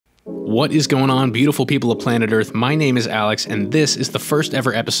What is going on, beautiful people of planet Earth? My name is Alex, and this is the first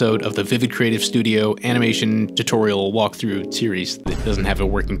ever episode of the Vivid Creative Studio animation tutorial walkthrough series that doesn't have a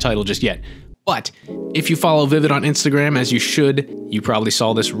working title just yet. But if you follow Vivid on Instagram, as you should, you probably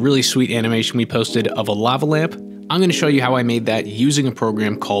saw this really sweet animation we posted of a lava lamp. I'm going to show you how I made that using a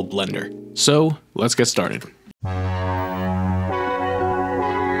program called Blender. So let's get started.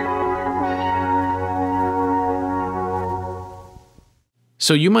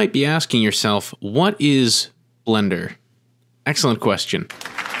 So you might be asking yourself, what is Blender? Excellent question.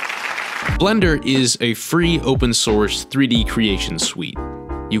 Blender is a free open source 3D creation suite.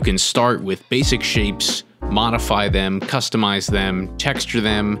 You can start with basic shapes, modify them, customize them, texture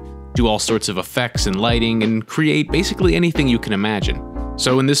them, do all sorts of effects and lighting, and create basically anything you can imagine.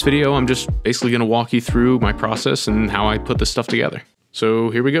 So in this video, I'm just basically going to walk you through my process and how I put this stuff together.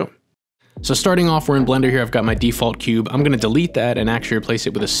 So here we go. So starting off, we're in Blender here. I've got my default cube. I'm going to delete that and actually replace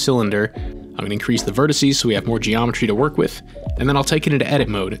it with a cylinder. I'm going to increase the vertices so we have more geometry to work with. And then I'll take it into edit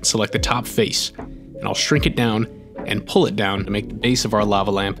mode and select the top face. And I'll shrink it down and pull it down to make the base of our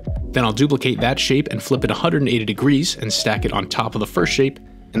lava lamp. Then I'll duplicate that shape and flip it 180 degrees and stack it on top of the first shape.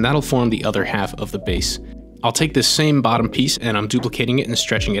 And that'll form the other half of the base. I'll take this same bottom piece and I'm duplicating it and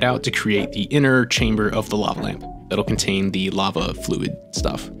stretching it out to create the inner chamber of the lava lamp. That'll contain the lava fluid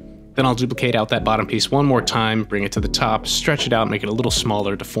stuff. Then I'll duplicate out that bottom piece one more time, bring it to the top, stretch it out, make it a little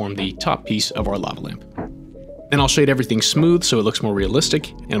smaller to form the top piece of our lava lamp. Then I'll shade everything smooth so it looks more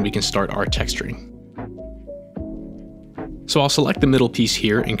realistic, and we can start our texturing. So I'll select the middle piece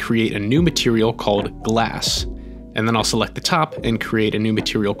here and create a new material called glass. And then I'll select the top and create a new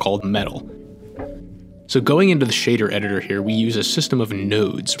material called metal. So going into the shader editor here, we use a system of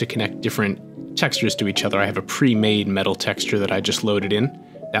nodes to connect different textures to each other. I have a pre-made metal texture that I just loaded in.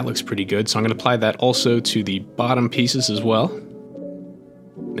 That looks pretty good, so I'm going to apply that also to the bottom pieces as well.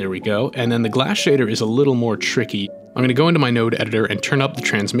 There we go. And then the glass shader is a little more tricky. I'm going to go into my node editor and turn up the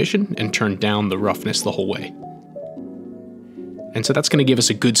transmission and turn down the roughness the whole way. And so that's going to give us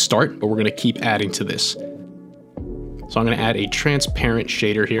a good start, but we're going to keep adding to this. So I'm going to add a transparent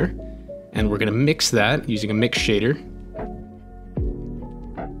shader here, and we're going to mix that using a mix shader.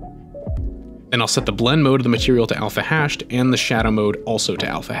 Then I'll set the blend mode of the material to alpha hashed and the shadow mode also to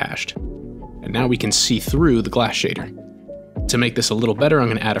alpha hashed. And now we can see through the glass shader. To make this a little better, I'm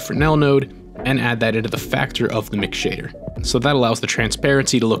going to add a Fresnel node and add that into the factor of the mix shader. So that allows the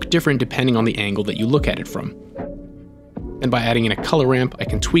transparency to look different depending on the angle that you look at it from. And by adding in a color ramp, I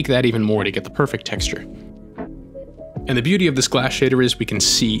can tweak that even more to get the perfect texture. And the beauty of this glass shader is we can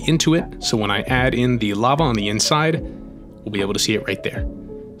see into it. So when I add in the lava on the inside, we'll be able to see it right there.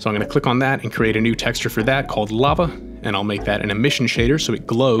 So I'm going to click on that and create a new texture for that called lava, and I'll make that an emission shader so it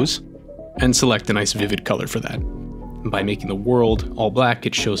glows, and select a nice vivid color for that. And by making the world all black,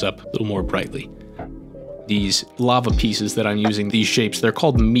 it shows up a little more brightly. These lava pieces that I'm using, these shapes, they're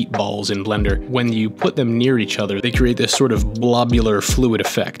called meatballs in Blender. When you put them near each other, they create this sort of blobular fluid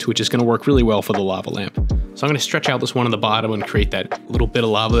effect, which is going to work really well for the lava lamp. So I'm going to stretch out this one on the bottom and create that little bit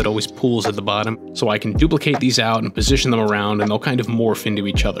of lava that always pools at the bottom. So I can duplicate these out and position them around, and they'll kind of morph into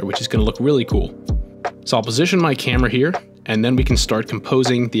each other, which is going to look really cool. So I'll position my camera here, and then we can start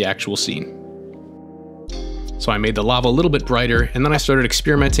composing the actual scene. So I made the lava a little bit brighter, and then I started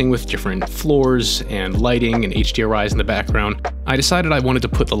experimenting with different floors and lighting and HDRIs in the background. I decided I wanted to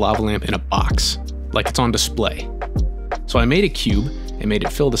put the lava lamp in a box, like it's on display. So I made a cube and made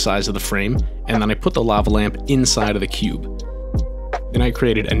it fill the size of the frame, and then I put the lava lamp inside of the cube. Then I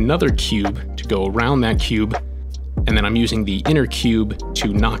created another cube to go around that cube, and then I'm using the inner cube to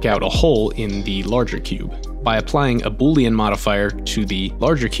knock out a hole in the larger cube. By applying a Boolean modifier to the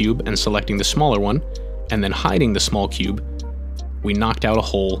larger cube and selecting the smaller one, and then hiding the small cube, we knocked out a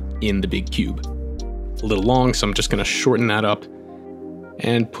hole in the big cube. A little long, so I'm just going to shorten that up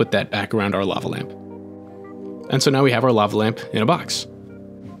and put that back around our lava lamp. And so now we have our lava lamp in a box.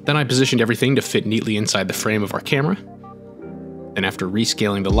 Then I positioned everything to fit neatly inside the frame of our camera. Then after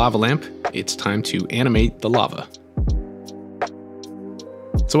rescaling the lava lamp, it's time to animate the lava.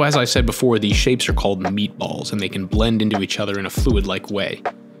 So as I said before, these shapes are called meatballs, and they can blend into each other in a fluid-like way.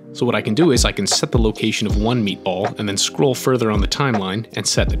 So what I can do is I can set the location of one meatball and then scroll further on the timeline and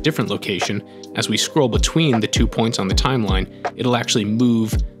set a different location. As we scroll between the 2 points on the timeline, it'll actually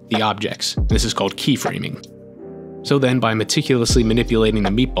move the objects. This is called keyframing. So then by meticulously manipulating the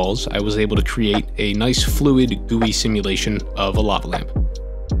meatballs, I was able to create a nice fluid, gooey simulation of a lava lamp.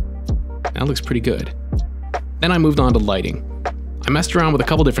 That looks pretty good. Then I moved on to lighting. I messed around with a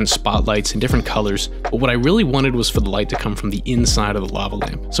couple different spotlights and different colors, but what I really wanted was for the light to come from the inside of the lava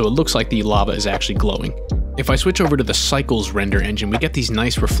lamp, so it looks like the lava is actually glowing. If I switch over to the Cycles render engine, we get these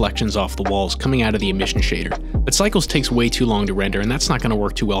nice reflections off the walls coming out of the emission shader. But Cycles takes way too long to render, and that's not going to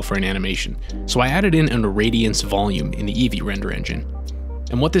work too well for an animation. So I added in an irradiance volume in the Eevee render engine.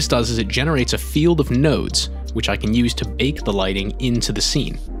 And what this does is it generates a field of nodes, which I can use to bake the lighting into the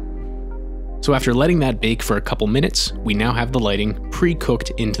scene. So after letting that bake for a couple minutes, we now have the lighting pre-cooked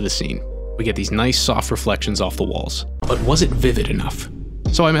into the scene. We get these nice soft reflections off the walls. But was it vivid enough?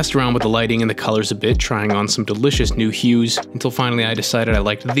 So I messed around with the lighting and the colors a bit, trying on some delicious new hues, until finally I decided I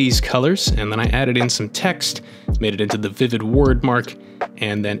liked these colors, and then I added in some text, made it into the vivid word mark,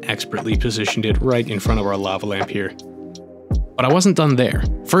 and then expertly positioned it right in front of our lava lamp here. But I wasn't done there.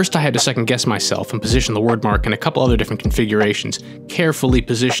 First I had to second guess myself and position the word mark in a couple other different configurations, carefully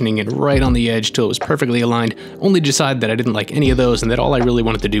positioning it right on the edge till it was perfectly aligned, only to decide that I didn't like any of those and that all I really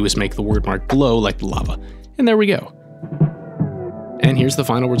wanted to do was make the word mark glow like the lava. And there we go. And here's the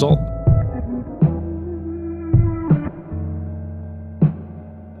final result.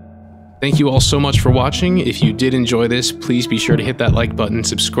 Thank you all so much for watching. If you did enjoy this, please be sure to hit that like button,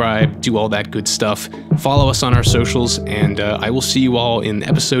 subscribe, do all that good stuff. Follow us on our socials, and I will see you all in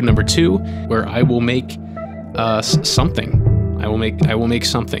episode number 2, where I will make something. I will make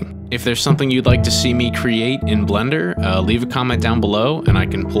something. If there's something you'd like to see me create in Blender, leave a comment down below, and I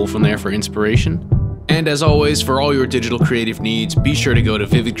can pull from there for inspiration. And as always, for all your digital creative needs, be sure to go to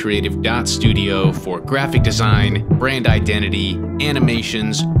vividcreative.studio for graphic design, brand identity,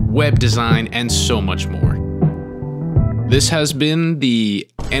 animations, web design, and so much more. This has been the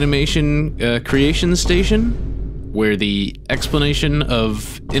Animation Creation Station, where the explanation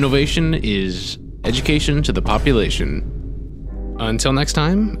of innovation is education to the population. Until next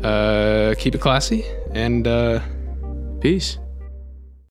time, keep it classy, and peace.